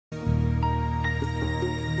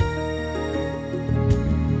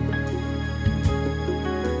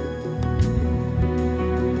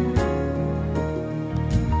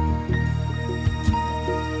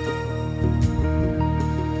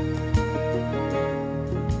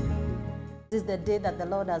the day that the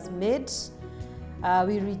Lord has made.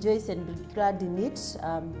 We rejoice and be glad in it.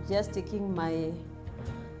 Just taking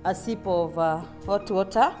a sip of hot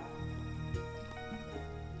water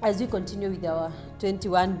as we continue with our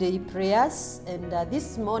 21-day prayers. And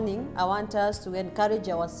this morning, I want us to encourage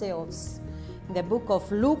ourselves. In the book of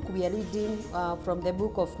Luke, we are reading from the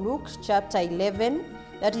book of Luke, chapter 11,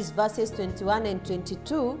 that is verses 21 and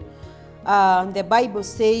 22. The Bible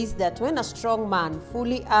says that when a strong man,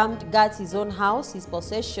 fully armed, guards his own house, his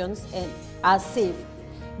possessions, and are safe.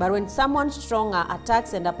 But when someone stronger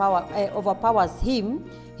attacks and overpowers him,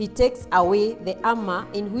 he takes away the armor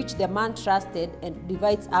in which the man trusted and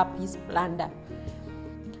divides up his plunder.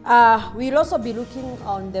 We'll also be looking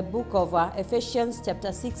on the book of Ephesians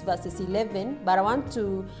chapter 6 verses 11, but I want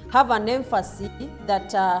to have an emphasis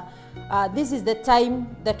that this is the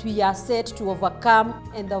time that we are set to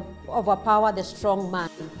overcome and overpower the strong man.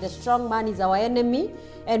 The strong man is our enemy,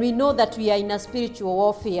 and we know that we are in a spiritual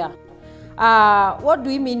warfare. What do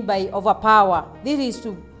we mean by overpower? This is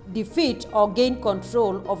to defeat or gain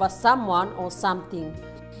control over someone or something.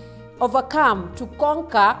 Overcome, to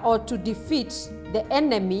conquer or to defeat the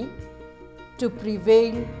enemy, to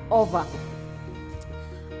prevail over.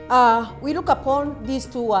 We look upon these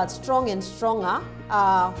two words, strong and stronger.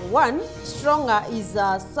 One, stronger is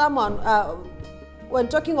someone, when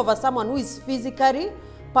talking over someone who is physically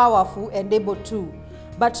powerful and able to.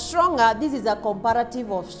 But stronger, this is a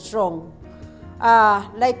comparative of strong.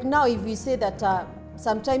 Like now, if we say that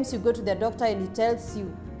sometimes you go to the doctor and he tells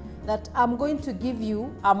you that I'm going to give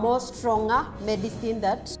you a more stronger medicine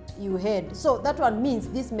that you had. So that one means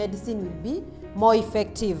this medicine will be more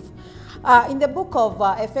effective. In the book of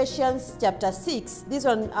Ephesians chapter 6, this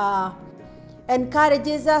one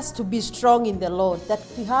encourages us to be strong in the Lord, that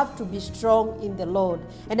we have to be strong in the Lord.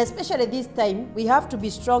 And especially this time, we have to be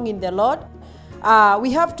strong in the Lord.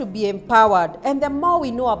 We have to be empowered. And the more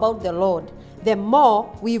we know about the Lord, the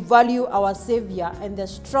more we value our Savior and the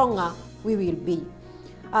stronger we will be.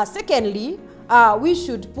 Secondly, we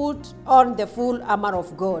should put on the full armor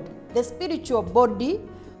of God. The spiritual body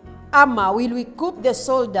armor will equip the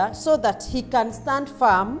soldier so that he can stand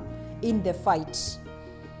firm in the fight.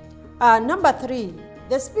 Number 3,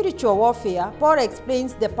 the spiritual warfare. Paul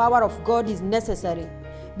explains the power of God is necessary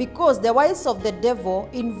because the wiles of the devil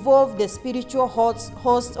involve the spiritual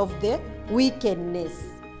host of the wickedness.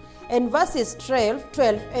 And verses 12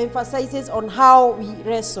 emphasizes on how we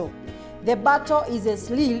wrestle. The battle is as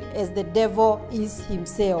real as the devil is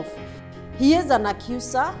himself. He is an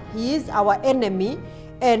accuser, he is our enemy,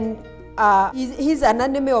 and he's an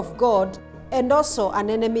enemy of God and also an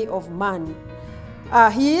enemy of man.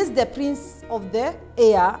 He is the prince of the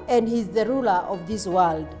air and he's the ruler of this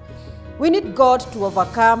world. We need God to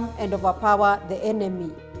overcome and overpower the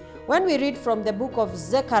enemy. When we read from the book of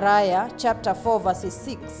Zechariah chapter 4 verses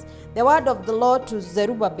 6, the word of the Lord to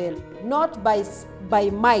Zerubbabel, not by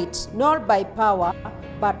might, nor by power,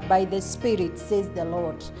 but by the Spirit, says the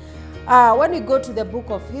Lord. When we go to the book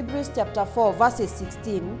of Hebrews chapter 4 verses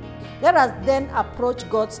 16, let us then approach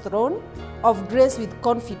God's throne of grace with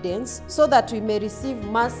confidence so that we may receive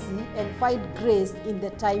mercy and find grace in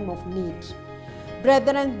the time of need.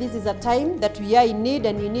 Brethren, this is a time that we are in need,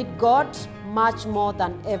 and we need God much more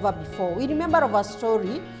than ever before. We remember of a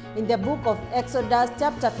story in the book of Exodus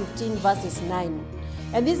chapter 15 verses 9.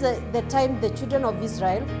 And this is the time the children of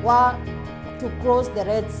Israel were to cross the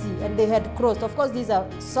Red Sea, and they had crossed. Of course, this is a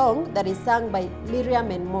song that is sung by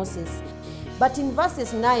Miriam and Moses. But in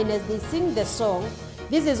verses 9, as they sing the song,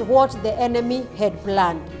 this is what the enemy had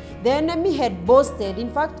planned. The enemy had boasted.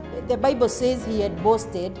 In fact, the Bible says he had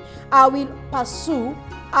boasted, I will pursue,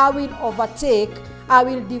 I will overtake, I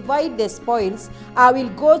will divide the spoils, I will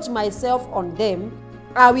gorge myself on them,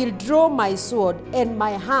 I will draw my sword, and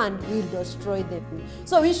my hand will destroy them.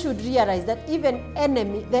 So we should realize that even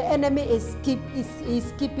the enemy is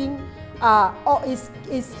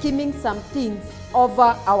scheming some things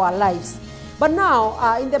over our lives. But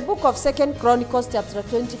now, in the book of 2 Chronicles chapter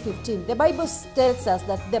 20:15, the Bible tells us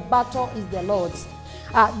that the battle is the Lord's.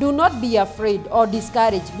 Do not be afraid or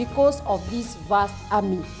discouraged because of this vast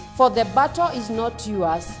army, for the battle is not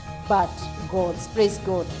yours, but God's. Praise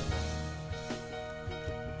God.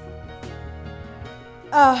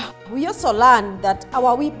 We also learn that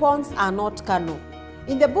our weapons are not carnal.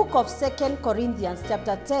 In the book of 2 Corinthians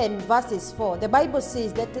chapter 10 verses 4, the Bible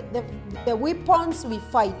says that the weapons we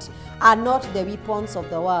fight are not the weapons of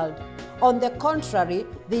the world. On the contrary,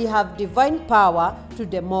 they have divine power to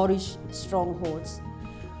demolish strongholds.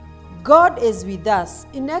 God is with us.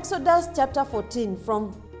 In Exodus chapter 14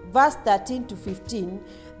 from verse 13 to 15,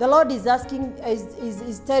 The Lord is asking,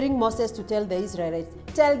 is telling Moses to tell the Israelites,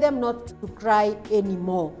 tell them not to cry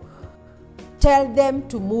anymore. Tell them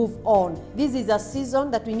to move on. This is a season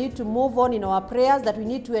that we need to move on in our prayers, that we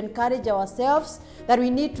need to encourage ourselves, that we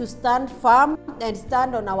need to stand firm and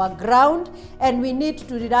stand on our ground, and we need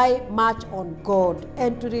to rely much on God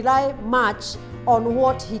and to rely much on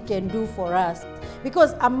what He can do for us.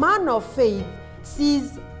 Because a man of faith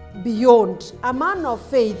sees beyond. A man of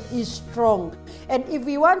faith is strong. And if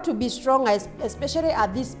we want to be strong, especially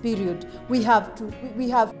at this period, we have to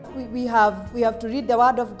read the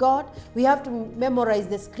Word of God. We have to memorize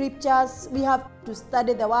the scriptures. We have to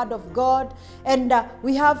study the Word of God, and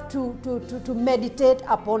we have to meditate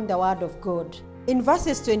upon the Word of God. In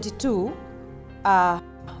verses 22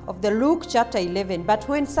 of the Luke chapter 11, but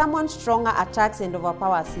when someone stronger attacks and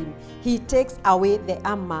overpowers him, he takes away the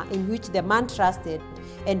armor in which the man trusted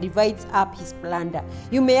and divides up his plunder.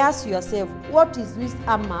 You may ask yourself, what is this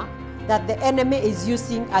armor that the enemy is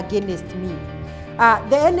using against me?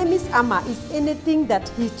 The enemy's armor is anything that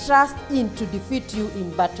he trusts in to defeat you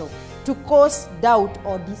in battle, to cause doubt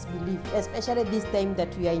or disbelief, especially this time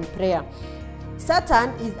that we are in prayer.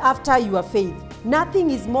 Satan is after your faith.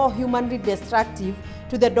 Nothing is more humanly destructive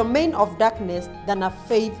to the domain of darkness than a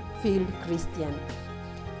faith-filled Christian.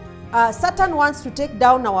 Satan wants to take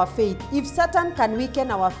down our faith. If Satan can weaken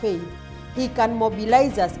our faith, he can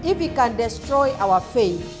mobilize us. If he can destroy our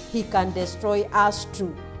faith, he can destroy us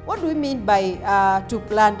too. What do we mean by to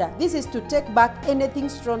plunder? This is to take back anything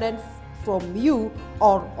stolen from you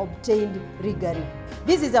or obtained legally.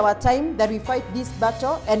 This is our time that we fight this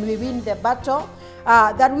battle and we win the battle,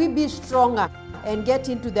 that we be stronger and get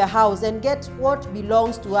into the house and get what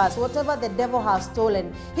belongs to us. Whatever the devil has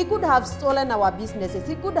stolen, he could have stolen our businesses,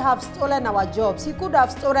 he could have stolen our jobs, he could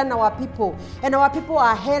have stolen our people, and our people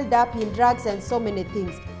are held up in drugs and so many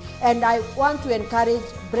things. And I want to encourage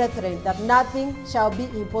brethren that nothing shall be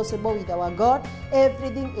impossible with our God.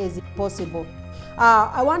 Everything is possible.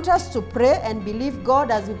 I want us to pray and believe God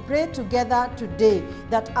as we pray together today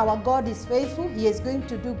that our God is faithful. He is going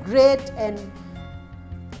to do great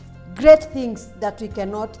things that we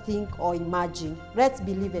cannot think or imagine. Let's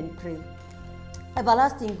believe and pray.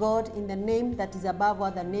 Everlasting God, in the name that is above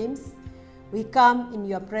other names, we come in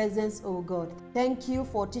your presence, O God. Thank you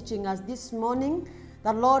for teaching us this morning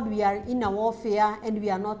that, Lord, we are in a warfare and we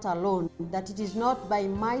are not alone, that it is not by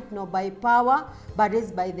might nor by power, but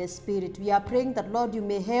it's by the Spirit. We are praying that, Lord, you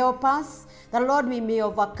may help us, that, Lord, we may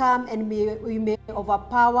overcome and we may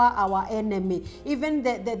overpower our enemy. Even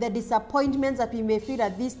the disappointments that we may feel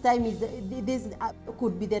at this time, this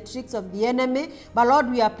could be the tricks of the enemy, but, Lord,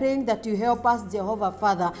 we are praying that you help us, Jehovah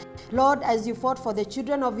Father. Lord, as you fought for the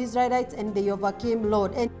children of Israelites and they overcame,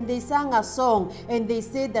 Lord, and they sang a song and they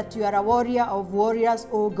said that you are a warrior of warriors,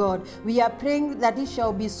 O God. We are praying that it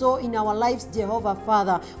shall be so in our lives, Jehovah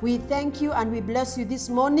Father. We thank you and we bless you this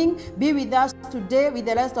morning. Be with us today, with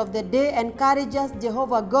the rest of the day. Encourage us,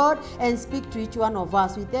 Jehovah God, and speak to each one of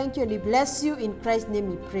us. We thank you and we bless you. In Christ's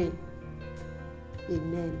name we pray.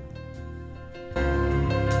 Amen.